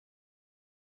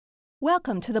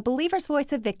Welcome to the Believer's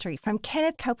Voice of Victory from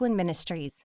Kenneth Copeland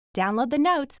Ministries. Download the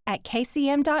notes at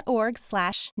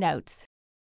kcm.org/notes.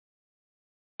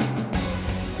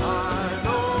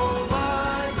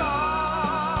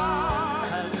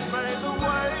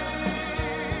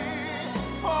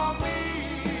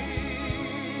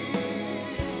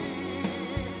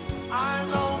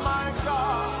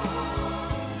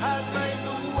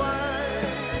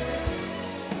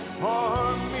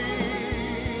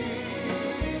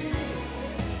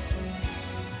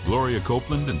 Gloria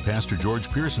Copeland and Pastor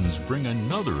George Pearsons bring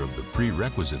another of the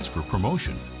prerequisites for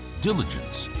promotion,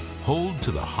 diligence. Hold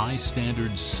to the high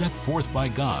standards set forth by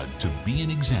God to be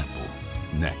an example.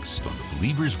 Next on the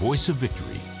Believer's Voice of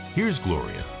Victory, here's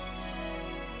Gloria.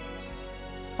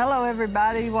 Hello,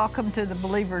 everybody. Welcome to the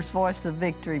Believer's Voice of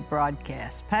Victory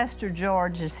broadcast. Pastor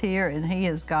George is here, and he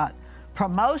has got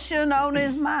promotion on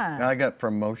his mind. I got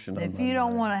promotion on my mind. mind. If you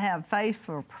don't want to have faith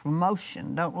for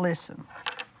promotion, don't listen.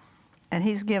 And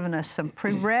he's given us some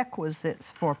prerequisites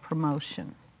for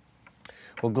promotion.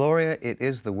 Well, Gloria, it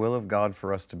is the will of God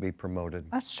for us to be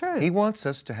promoted. That's true. He wants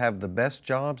us to have the best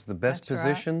jobs, the best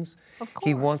positions. Right. Of course.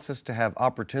 He wants us to have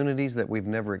opportunities that we've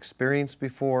never experienced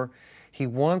before. He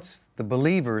wants the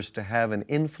believers to have an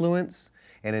influence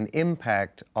and an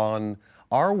impact on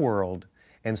our world.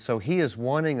 And so he is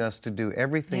wanting us to do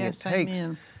everything it takes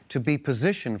to be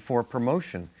positioned for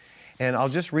promotion. And I'll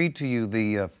just read to you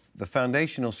the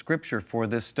foundational scripture for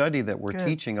this study that we're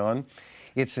teaching on.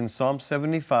 It's in Psalm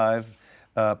 75.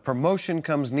 Promotion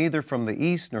comes neither from the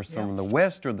east nor from the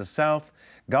west or the south.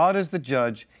 God is the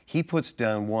judge. He puts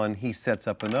down one, he sets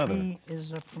up another. He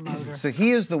is a promoter. So he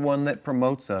is the one that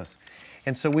promotes us.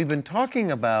 And so we've been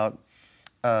talking about,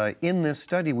 in this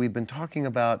study, we've been talking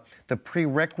about the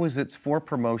prerequisites for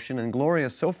promotion. And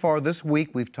Gloria, so far this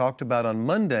week, we've talked about on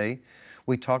Monday,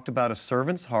 we talked about a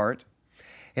servant's heart.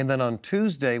 And then on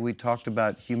Tuesday, we talked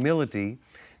about humility.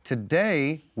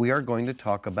 Today, we are going to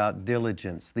talk about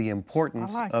diligence, the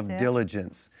importance of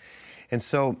diligence. And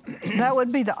so that would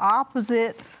be the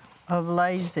opposite of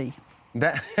lazy.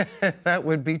 That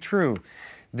would be true.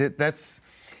 That's,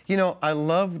 you know, I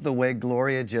love the way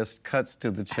Gloria just cuts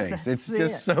to the chase. It's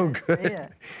just so good.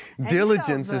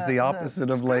 Diligence is the opposite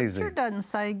of lazy. Scripture doesn't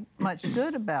say much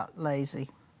good about lazy.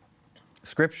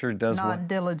 Scripture does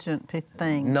non-diligent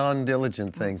things.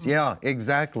 Non-diligent things. Yeah,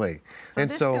 exactly. So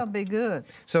this is going to be good.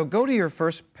 So go to your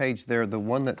first page there, the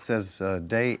one that says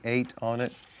day 8 on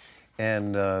it.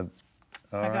 And I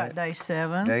got day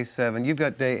 7. Day 7. You've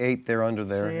got day 8 there under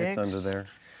there. 6. It's under there.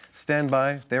 Stand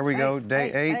by. There we go.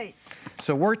 Day 8.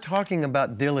 So we're talking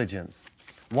about diligence,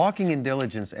 walking in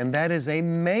diligence, and that is a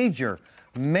major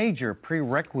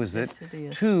prerequisite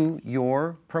to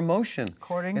your promotion.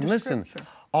 According to listen, Scripture.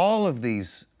 All of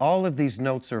these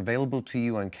notes are available to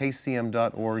you on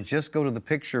kcm.org. Just go to the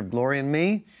picture of Gloria and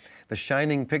me, the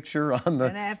shining picture on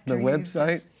the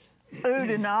website.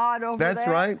 Oohed and awed over That's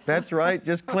right.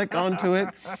 Just click onto it,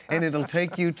 and it'll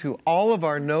take you to all of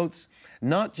our notes,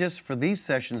 not just for these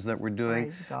sessions that we're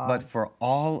doing, but for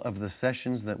all of the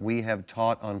sessions that we have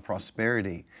taught on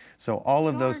prosperity. So all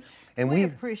of those. And we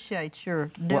appreciate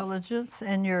your diligence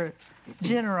and your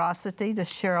generosity to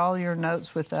share all your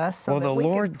notes with us so that we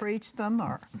can preach them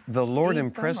or the Lord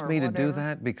impressed me to do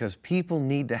that because people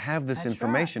need to have this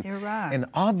information. You're right. And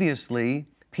obviously,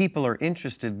 people are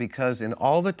interested because in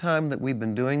all the time that we've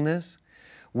been doing this,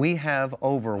 we have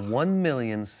over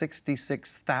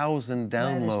 1,066,000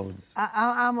 downloads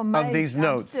I'm amazed. of these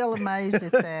notes. I'm still amazed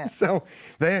at that. So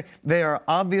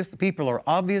people are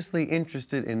obviously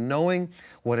interested in knowing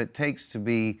what it takes to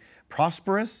be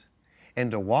prosperous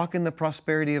and to walk in the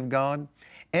prosperity of God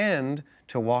and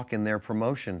to walk in their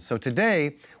promotion. So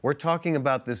today, we're talking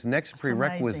about this next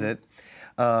prerequisite,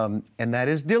 and that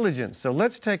is diligence. So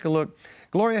let's take a look.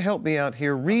 Gloria, help me out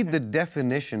here. Read the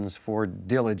definitions for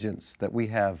diligence that we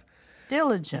have.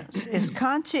 Diligence is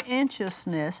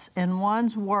conscientiousness in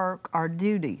one's work or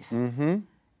duties. Mm-hmm.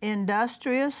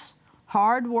 Industrious,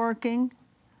 hardworking,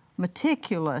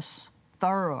 meticulous,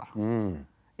 thorough.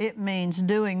 It means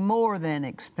doing more than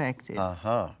expected.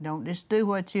 Don't just do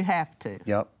what you have to.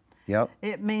 Yep.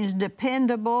 It means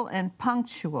dependable and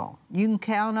punctual. You can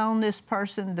count on this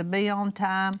person to be on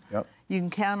time. Yep. You can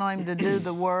count on him to do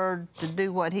the word, to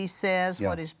do what he says,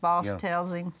 what his boss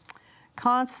tells him.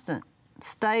 Constant,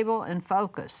 stable, and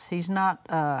focused. He's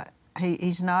not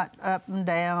he's not up and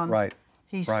down. Right.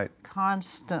 He's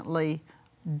constantly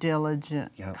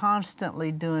diligent,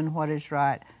 constantly doing what is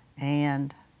right,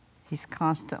 and he's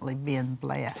constantly being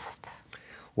blessed.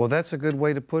 Well, that's a good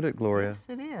way to put it, Gloria. Yes,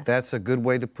 it is. That's a good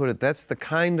way to put it. That's the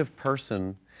kind of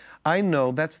person, I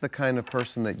know that's the kind of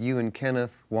person that you and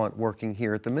Kenneth want working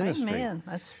here at the ministry. Amen.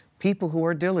 That's people who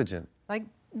are diligent. Like,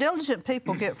 diligent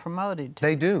people get promoted too.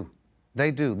 They do.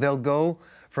 They do. They'll go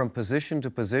from position to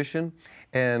position.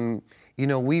 And, you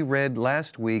know, we read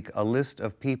last week a list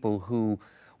of people who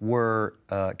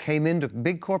came into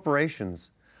big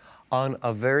corporations on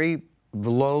a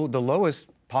the lowest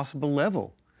possible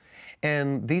level.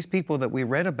 And these people that we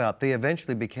read about, they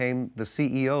eventually became the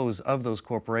CEOs of those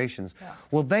corporations. Yeah.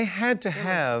 Well, they had to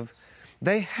have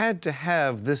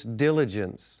this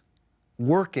diligence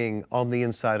working on the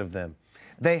inside of them.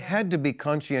 They had to be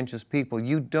conscientious people.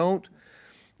 You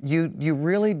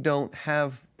really don't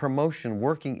have promotion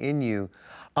working in you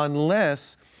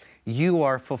unless you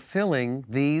are fulfilling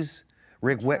these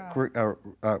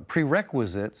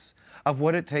prerequisites of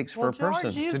what it takes for a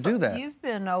person to do that. You've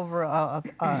been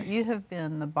you have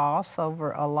been the boss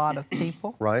over a lot of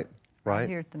people. Right.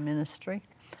 Here at the ministry.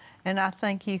 And I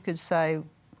think you could say,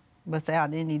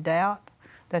 without any doubt,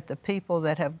 that the people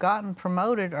that have gotten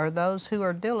promoted are those who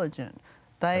are diligent.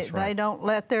 They don't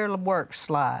let their work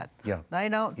slide. Yeah. They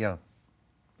don't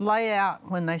lay out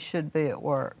when they should be at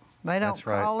work. They don't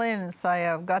call in and say,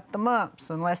 I've got the mumps,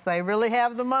 unless they really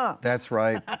have the mumps. That's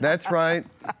right. That's right.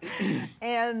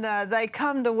 And they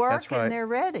come to work and they're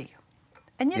ready.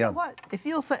 And you know what? If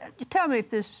you tell me if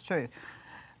this is true.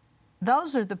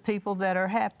 Those are the people that are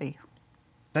happy.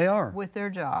 They are. With their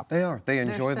job. They are. They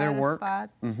enjoy their work.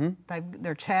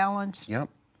 They're challenged. Yep.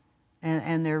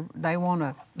 And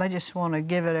they just want to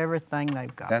give it everything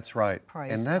they've got. That's right.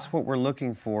 Praise that's God. what we're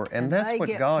looking for. And that's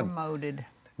what promoted.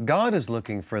 God is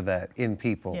looking for that in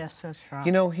people. Yes, that's right.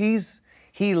 You know,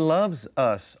 He loves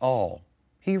us all.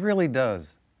 He really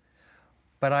does.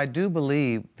 But I do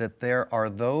believe that there are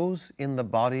those in the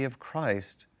body of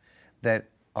Christ that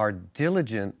are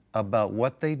diligent about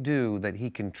what they do, that He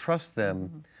can trust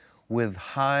them with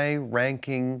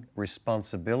high-ranking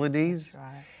responsibilities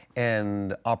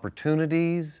and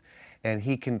opportunities, and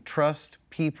He can trust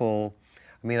people.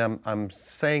 I mean, I'm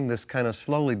saying this kind of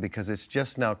slowly because it's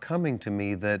just now coming to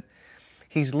me that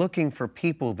He's looking for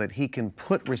people that He can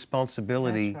put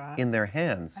responsibility in their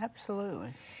hands.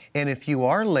 Absolutely. And if you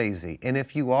are lazy, and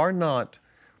if you are not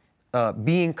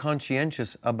being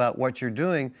conscientious about what you're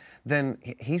doing, then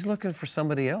He's looking for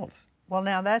somebody else. Well,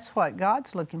 now that's what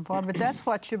God's looking for, but that's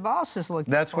what your boss is looking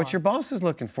for. That's what your boss is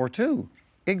looking for, too.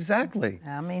 Exactly.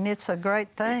 I mean, it's a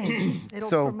great thing. It'll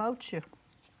promote you.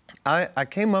 I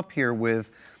came up here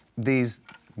with these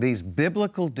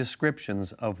biblical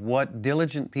descriptions of what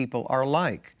diligent people are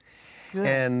like. Good.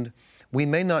 And we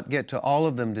may not get to all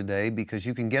of them today because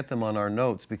you can get them on our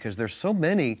notes because there's so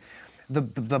many.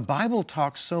 The Bible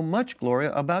talks so much,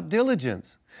 Gloria, about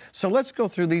diligence. So let's go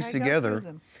through these together. Go through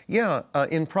them. Yeah,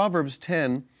 in Proverbs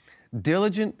 10,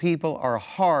 diligent people are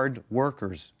hard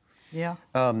workers. Yeah.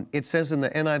 It says in the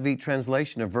NIV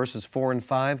translation of verses 4 and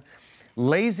 5,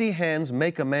 lazy hands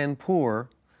make a man poor.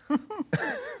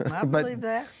 I believe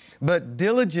that. But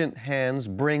diligent hands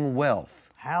bring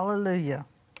wealth. Hallelujah.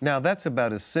 Now, that's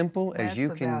about as simple as you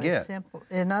can get. Simple.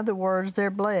 In other words, they're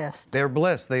blessed. They're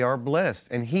blessed. They are blessed.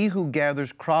 And he who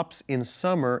gathers crops in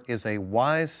summer is a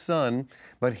wise son,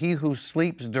 but he who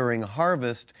sleeps during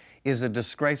harvest is a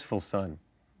disgraceful son.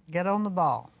 Get on the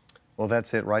ball. Well,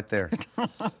 that's it right there.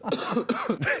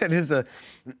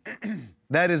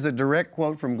 That is a direct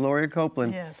quote from Gloria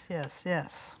Copeland.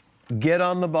 Yes. Get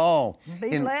on the ball.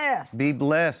 Be blessed. Be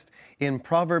blessed. In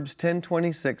Proverbs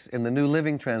 10:26 in the New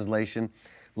Living Translation,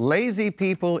 lazy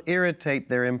people irritate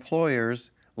their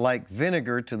employers like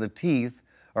vinegar to the teeth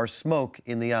or smoke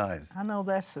in the eyes. I know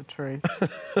that's the truth.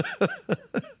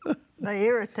 They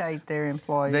irritate their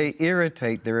employers. They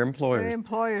irritate their employers. Their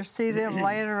employers see them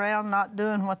laying around not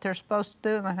doing what they're supposed to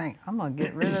do, and they think, I'm going to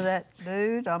get rid of that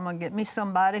dude. I'm going to get me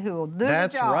somebody who will do the job.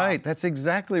 That's right. That's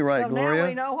exactly right, Gloria. So now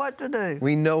we know what to do.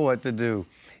 We know what to do.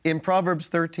 In Proverbs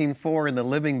 13:4 in the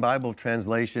Living Bible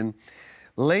translation,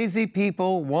 lazy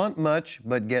people want much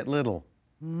but get little,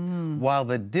 while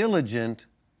the diligent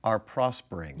are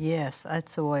prospering. Yes,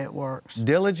 that's the way it works.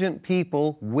 Diligent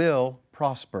people will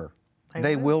prosper.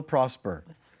 They will prosper.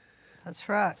 That's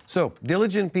right. So,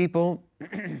 diligent people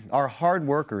are hard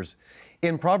workers.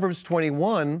 In Proverbs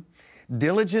 21,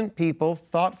 diligent people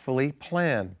thoughtfully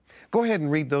plan. Go ahead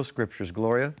and read those scriptures,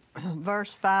 Gloria.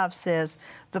 Verse 5 says,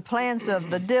 the plans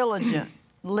of the diligent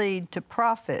lead to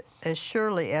profit as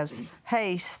surely as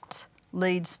haste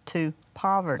leads to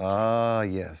poverty. Ah,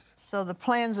 yes. So the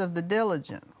plans of the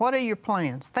diligent. What are your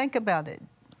plans? Think about it,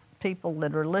 people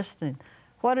that are listening.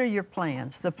 What are your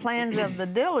plans? The plans of the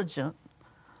diligent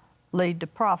lead to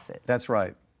profit. That's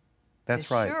right.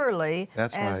 That's right. Surely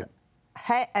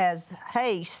as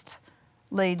haste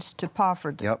leads to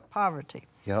poverty. Yep. Poverty.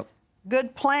 Yep.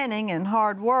 Good planning and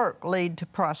hard work lead to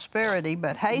prosperity,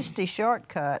 but hasty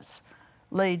shortcuts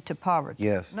lead to poverty.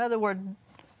 Yes. In other words,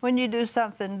 when you do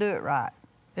something, do it right.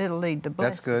 It'll lead to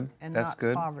blessing. That's good. And That's not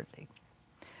good. poverty.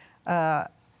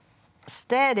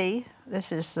 Steady,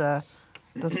 this is the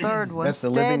third one. That's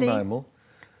the Steady, Living Bible.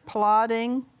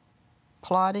 Plodding.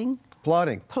 Plodding.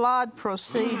 Plod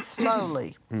proceeds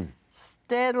slowly.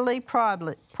 Steadily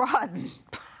prodding.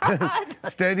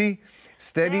 Steady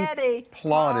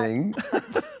plodding.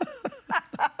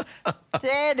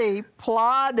 Steady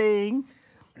plodding.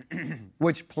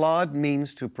 Which plod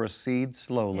means to proceed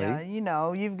slowly. Yeah, you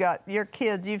know, you've got your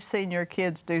kids, you've seen your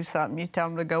kids do something. You tell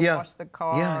them to go wash the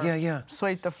car,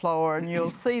 sweep the floor, and you'll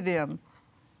see them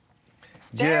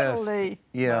steadily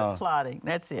plodding.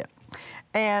 That's it.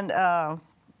 And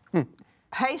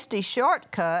hasty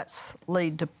shortcuts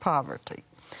lead to poverty.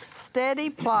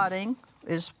 Steady plodding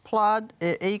is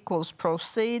it equals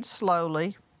proceed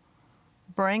slowly,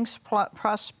 brings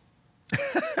prosperity.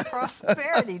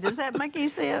 Does that make any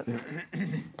sense?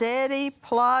 Steady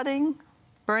plodding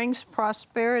brings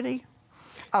prosperity.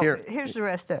 Oh, here's the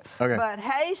rest of it. Okay. But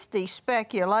hasty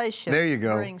speculation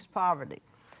brings poverty.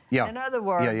 Yeah. In other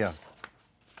words,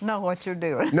 know what you're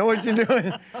doing. Know what you're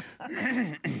doing.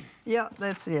 Yeah,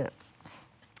 that's it.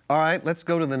 All right, let's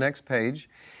go to the next page.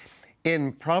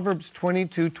 In Proverbs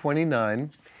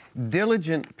 22:29,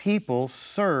 diligent people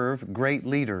serve great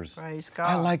leaders. Praise God.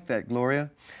 I like that, Gloria.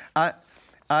 I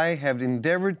have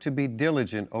endeavored to be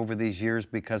diligent over these years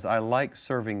because I like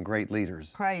serving great leaders.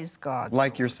 Praise God.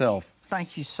 Like yourself.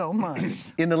 Thank you so much.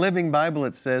 In the Living Bible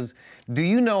it says, "Do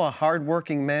you know a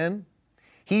hardworking man?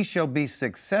 He shall be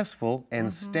successful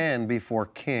and stand before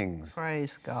kings."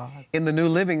 Praise God. In the New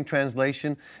Living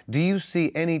Translation, "Do you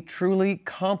see any truly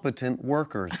competent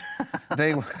workers?"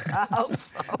 I hope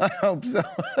so. I hope so.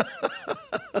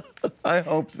 I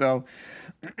hope so.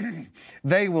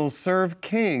 "They will serve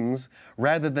kings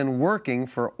rather than working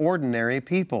for ordinary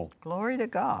people." Glory to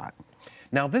God.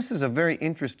 Now, this is a very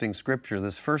interesting scripture,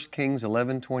 this 1 Kings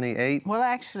 11:28. Well,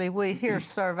 actually, we here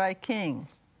serve a king.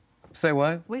 Say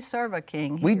what? We serve a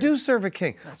king here. We do serve a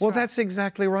king. Right. That's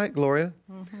exactly right, Gloria.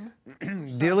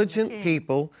 Diligent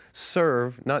people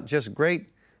serve not just great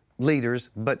leaders,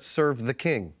 but serve the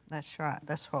king. That's right.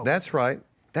 That's what. That's right.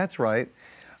 That's right.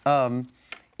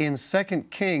 In 2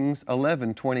 Kings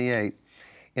 11:28,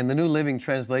 in the New Living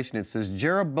Translation, it says,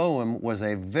 "Jeroboam was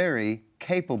a very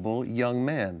capable young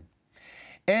man.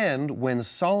 And when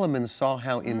Solomon saw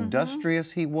how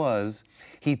industrious he was,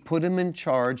 he put him in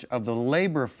charge of the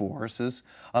labor forces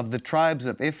of the tribes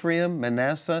of Ephraim,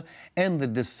 Manasseh, and the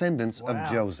descendants of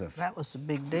Joseph." That was a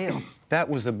big deal. That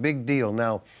was a big deal.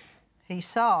 Now, he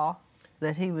saw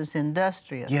that he was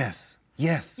industrious. Yes.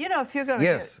 Yes. You know, if you're going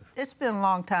to it's been a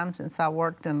long time since I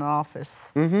worked in an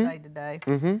office day to day.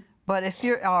 But if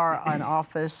you are an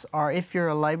office, or if you're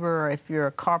a laborer, or if you're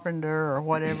a carpenter or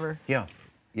whatever,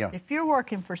 if you're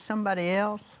working for somebody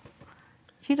else,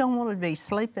 you don't want to be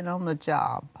sleeping on the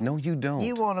job. No, you don't.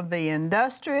 You want to be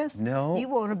industrious. No. You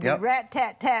want to be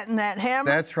rat-tat-tatting that hammer.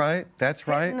 That's right. That's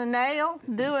right. Hitting the nail,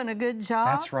 doing a good job.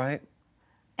 That's right.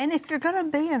 And if you're going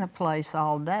to be in a place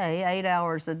all day, 8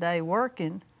 hours a day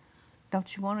working,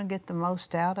 don't you want to get the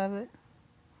most out of it?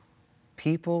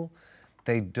 People,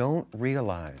 they don't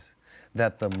realize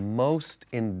that the most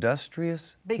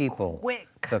industrious people,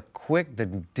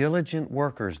 the diligent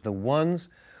workers, the ones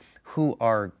who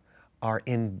are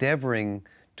endeavoring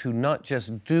to not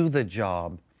just do the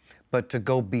job, but to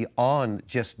go beyond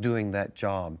just doing that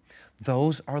job,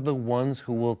 those are the ones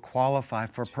who will qualify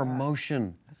for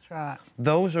promotion. That's right.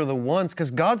 Those are the ones,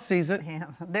 because God sees it. Yeah,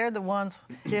 they're the ones,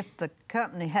 if the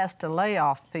company has to lay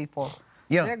off people,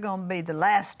 they're going to be the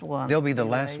last ones. They'll be the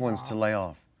last ones to lay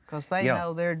off. Because they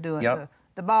know they're doing,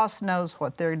 the boss knows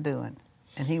what they're doing,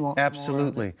 and he wants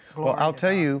Absolutely. more of it. Well, I'll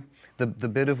tell you, the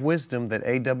bit of wisdom that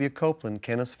A.W. Copeland,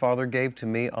 Kenneth's father, gave to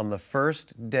me on the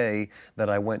first day that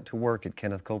I went to work at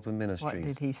Kenneth Copeland Ministries. What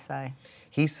did he say?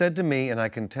 He said to me, and I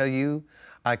can tell you,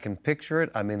 I can picture it,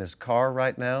 I'm in his car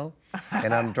right now,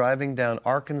 and I'm driving down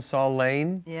Arkansas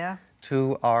Lane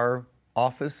to our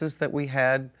offices that we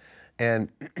had, and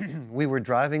we were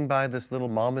driving by this little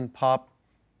mom and pop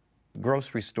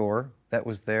grocery store that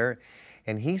was there,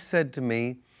 and he said to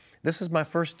me, this is my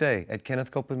first day at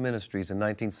Kenneth Copeland Ministries in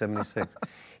 1976.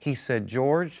 He said,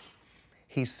 "George,"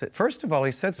 he said, first of all,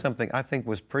 he said something I think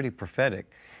was pretty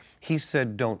prophetic. He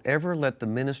said, "Don't ever let the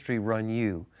ministry run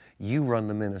you. You run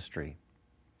the ministry."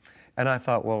 And I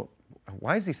thought, well,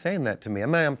 why is he saying that to me? I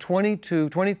mean, I'm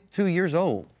 22 years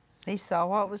old. He saw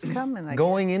what was coming,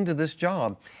 going into this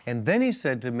job. And then he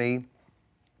said to me,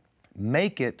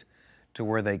 "Make it to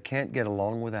where they can't get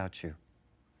along without you."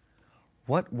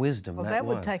 What wisdom Well, that was. that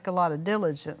would take a lot of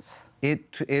diligence.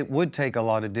 It would take a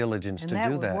lot of diligence to do that.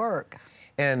 And that would work.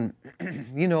 And,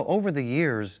 you know, over the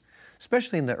years,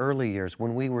 especially in the early years,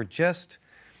 when we were just,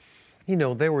 you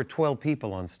know, there were 12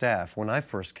 people on staff when I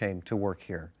first came to work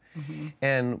here. Mm-hmm.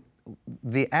 And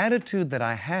the attitude that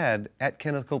I had at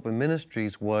Kenneth Copeland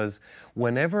Ministries was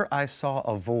whenever I saw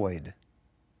a void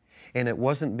and it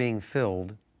wasn't being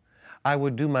filled, I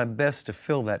would do my best to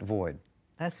fill that void.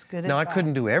 That's good Now, advice. I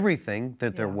couldn't do everything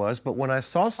that there was, but when I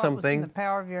saw something... What was in the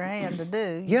power of your hand to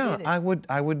do, yeah, did it.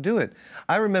 I would do it.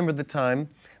 I remember the time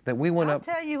that we went up...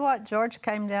 I'll tell you what, George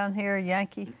came down here,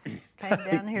 Yankee, came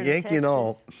down here to Yankee Texas and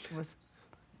all. with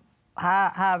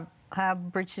high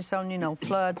breeches on, you know,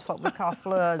 floods, what we call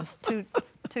floods, too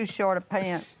short a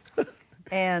pant.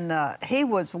 And he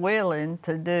was willing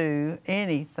to do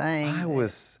anything. He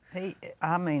was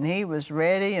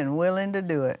ready and willing to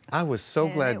do it. I was so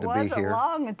glad to be here. It wasn't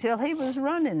long until he was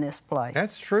running this place.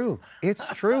 That's true. It's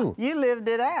true. You lived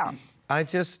it out.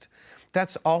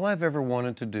 That's all I've ever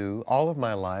wanted to do all of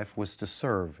my life, was to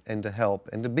serve and to help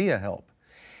and to be a help.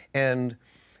 And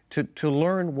to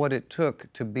learn what it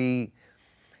took to be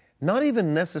not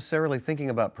even necessarily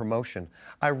thinking about promotion.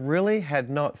 I really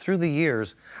had not, through the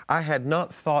years, I had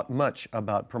not thought much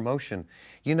about promotion.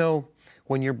 You know,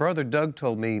 when your brother Doug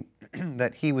told me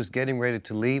that he was getting ready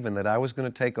to leave and that I was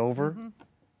going to take over,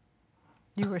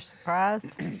 you were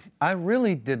surprised? I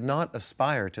really did not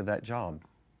aspire to that job.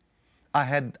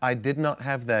 I did not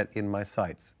have that in my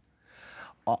sights.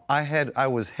 I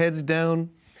was heads down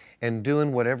and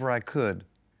doing whatever I could.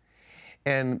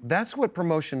 And that's what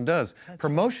promotion does.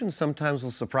 Promotion sometimes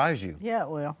will surprise you. Yeah, it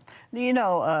will. You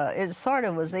know, it sort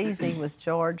of was easy with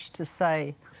George to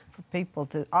say, for people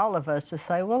to, all of us to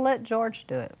say, well, let George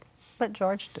do it. Let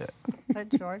George do it. Let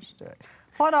George do it.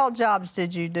 What all jobs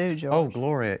did you do, George? Oh,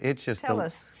 Gloria, it's just... Tell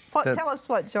us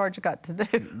what George got to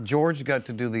do. George got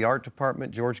to do the art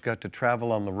department. George got to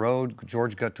travel on the road.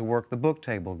 George got to work the book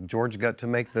table. George got to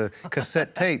make the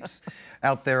cassette tapes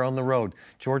out there on the road.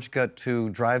 George got to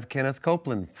drive Kenneth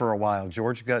Copeland for a while.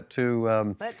 George got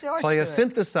to play a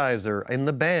synthesizer in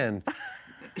the band.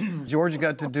 George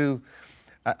got to do...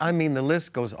 I mean, the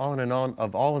list goes on and on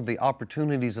of all of the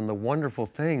opportunities and the wonderful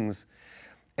things.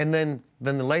 And then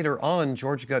later on,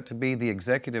 George got to be the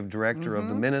executive director of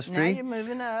the ministry. Now you're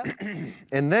moving up.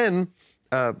 And then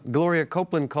Gloria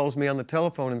Copeland calls me on the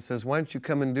telephone and says, why don't you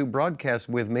come and do broadcast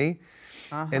with me?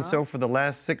 And so for the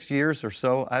last 6 years or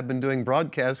so, I've been doing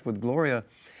broadcasts with Gloria.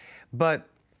 But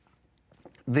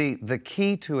the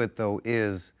key to it, though,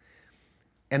 is,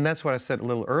 and that's what I said a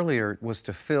little earlier, was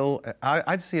to fill,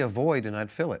 I'd see a void and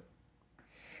I'd fill it.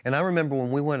 And I remember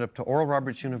when we went up to Oral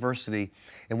Roberts University,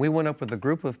 and we went up with a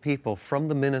group of people from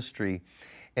the ministry,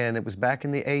 and it was back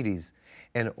in the 80s,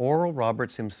 and Oral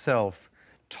Roberts himself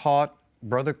taught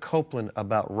Brother Copeland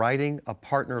about writing a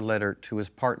partner letter to his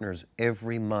partners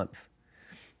every month.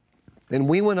 And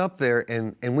we went up there,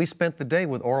 and we spent the day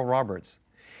with Oral Roberts.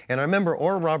 And I remember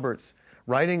Oral Roberts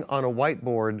writing on a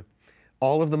whiteboard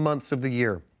all of the months of the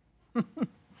year.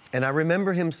 And I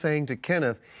remember him saying to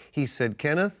Kenneth, he said,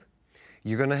 Kenneth,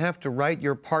 you're going to have to write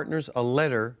your partners a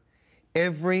letter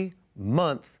every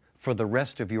month for the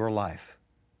rest of your life.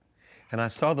 And I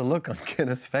saw the look on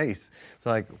Kenneth's face. It's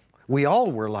like, we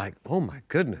all were like, oh my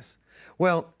goodness.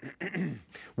 Well,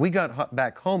 we got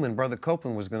back home and Brother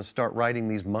Copeland was going to start writing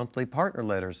these monthly partner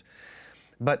letters.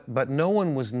 But no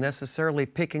one was necessarily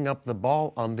picking up the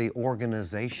ball on the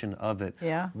organization of it.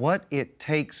 Yeah. What it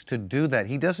takes to do that.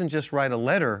 He doesn't just write a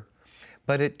letter,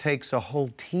 but it takes a whole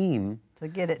team to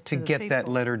get it to get that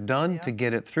letter done, to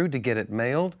get it through, to get it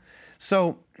mailed.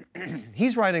 So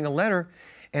he's writing a letter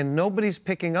and nobody's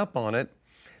picking up on it.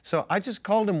 So I just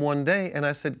called him one day and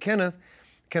I said, Kenneth,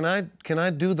 can I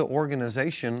do the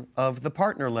organization of the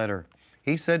partner letter?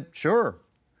 He said, sure.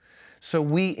 So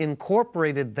we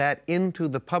incorporated that into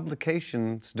the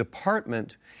publications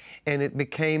department and it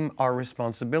became our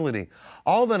responsibility.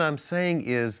 All that I'm saying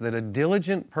is that a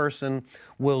diligent person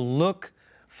will look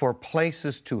for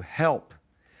places to help,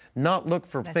 not look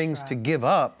for things to give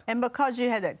up. And because you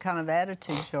had that kind of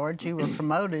attitude, George, you were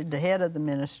promoted to head of the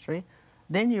ministry.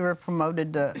 Then you were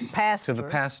promoted to pastor. To the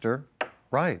pastor,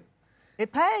 right.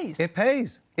 It pays. It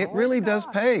pays. It really does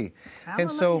pay. Hallelujah. And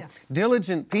so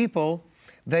diligent people,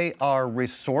 they are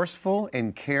resourceful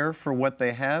and care for what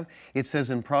they have. It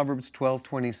says in Proverbs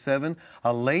 12:27,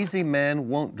 a lazy man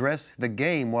won't dress the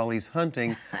game while he's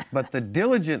hunting, but the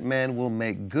diligent man will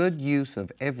make good use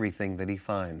of everything that he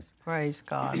finds. Praise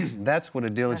God. That's what a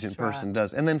diligent person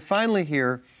does. And then finally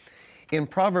here, in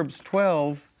Proverbs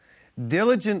 12,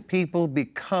 diligent people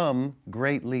become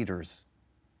great leaders.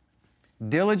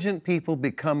 Diligent people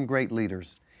become great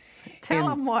leaders. Tell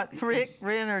them what Rick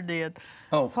Renner did.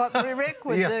 Oh. What Rick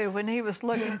would Yeah. do when he was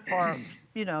looking for,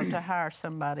 to hire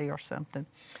somebody or something.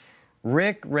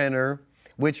 Rick Renner,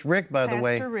 which Rick, by the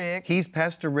way, Pastor Rick.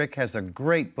 Pastor Rick has a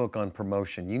great book on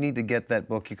promotion. You need to get that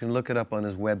book. You can look it up on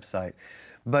his website.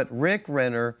 But Rick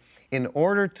Renner, in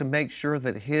order to make sure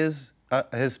that his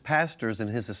pastors and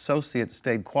his associates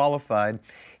stayed qualified,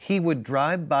 he would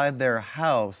drive by their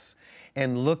house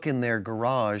and look in their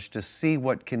garage to see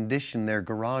what condition their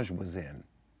garage was in.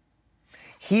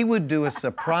 He would do a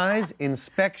surprise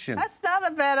inspection. That's not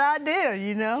a bad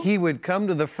idea, He would come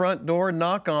to the front door,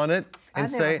 knock on it, and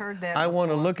say, I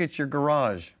want to look at your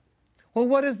garage. Well,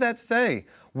 what does that say?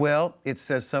 Well, it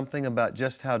says something about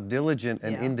just how diligent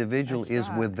an individual is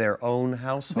with their own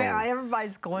household. Now,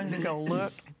 everybody's going to go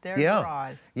look at their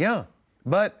garage. Yeah,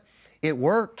 but it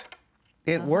worked.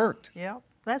 It worked. Yeah,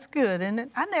 that's good, isn't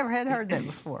it? I never had heard that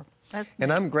before.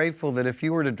 And I'm grateful that if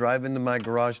you were to drive into my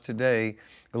garage today,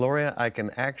 Gloria,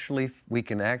 we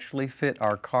can actually fit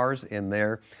our cars in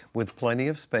there with plenty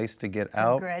of space to get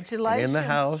out Congratulations, in the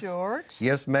house. George.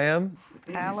 Yes, ma'am.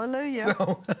 Hallelujah.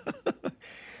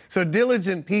 So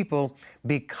diligent people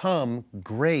become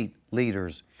great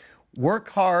leaders. Work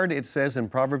hard, it says in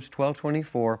Proverbs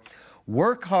 12:24,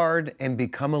 work hard and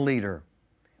become a leader.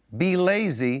 Be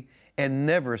lazy and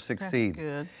never succeed. That's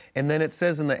good. And then it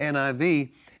says in the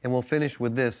NIV, and we'll finish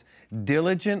with this,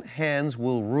 diligent hands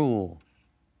will rule,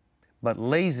 but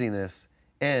laziness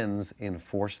ends in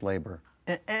forced labor.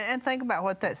 And think about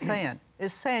what that's saying.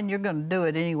 It's saying you're going to do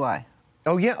it anyway.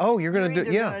 Oh, yeah. Oh, you're going to do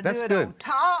it. Yeah, that's do it good. on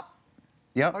top,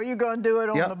 Yep. or you're going to do it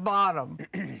on the bottom.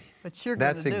 But you're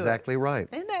going to do it. That's exactly right.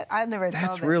 Isn't that? I never thought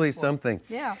That's that really before. something.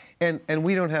 Yeah. And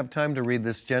we don't have time to read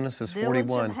this Genesis 41.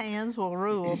 Diligent hands will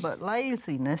rule, but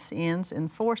laziness ends in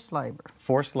forced labor.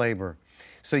 Forced labor.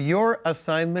 So your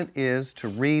assignment is to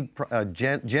read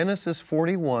Genesis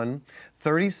 41,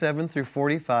 37 through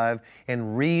 45,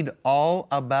 and read all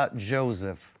about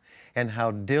Joseph and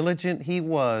how diligent he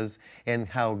was and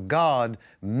how God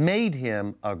made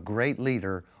him a great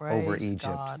leader over Praise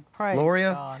Egypt. God. Praise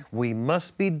Gloria, God. we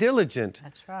must be diligent.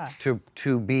 That's right.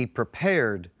 To be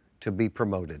prepared to be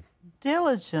promoted.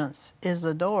 Diligence is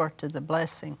the door to the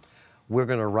blessing. We're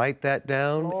going to write that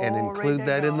down and Glory include to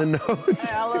that in the God. notes.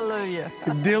 Hallelujah.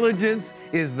 Diligence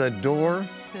is the door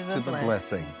To to the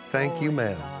blessing. Thank Glory you, to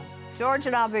ma'am. God. George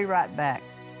and I'll be right back.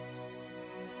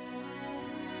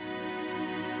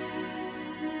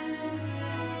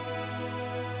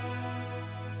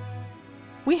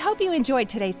 We hope you enjoyed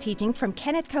today's teaching from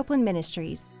Kenneth Copeland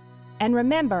Ministries. And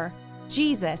remember,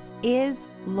 Jesus is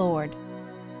Lord.